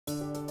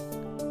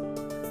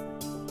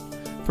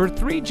For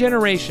 3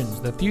 generations,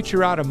 the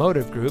Future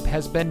Automotive Group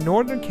has been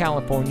Northern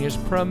California's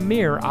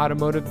premier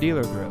automotive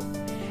dealer group.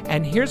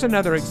 And here's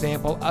another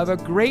example of a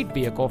great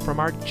vehicle from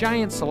our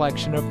giant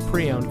selection of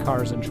pre-owned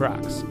cars and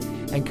trucks,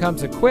 and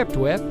comes equipped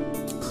with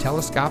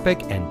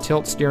telescopic and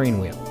tilt steering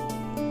wheel,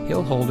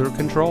 hill holder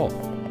control,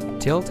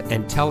 tilt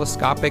and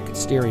telescopic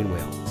steering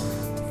wheel,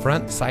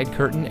 front side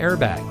curtain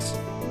airbags,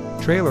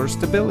 trailer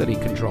stability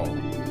control,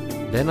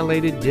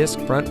 ventilated disc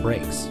front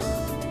brakes,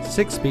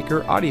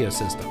 6-speaker audio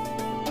system,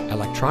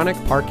 electronic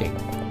parking,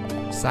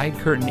 side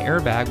curtain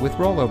airbag with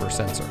rollover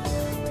sensor,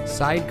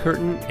 side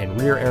curtain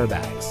and rear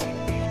airbags,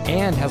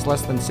 and has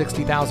less than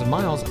 60,000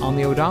 miles on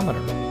the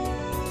odometer.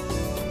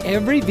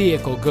 Every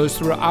vehicle goes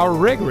through our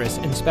rigorous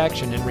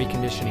inspection and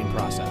reconditioning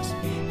process,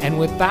 and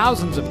with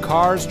thousands of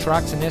cars,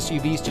 trucks, and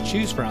SUVs to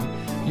choose from,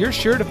 you're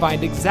sure to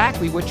find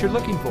exactly what you're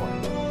looking for.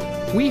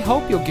 We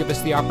hope you'll give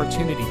us the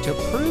opportunity to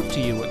prove to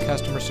you what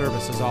customer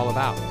service is all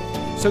about.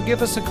 So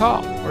give us a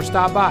call or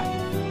stop by.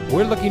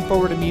 We're looking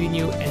forward to meeting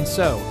you, and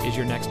so is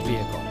your next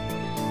vehicle.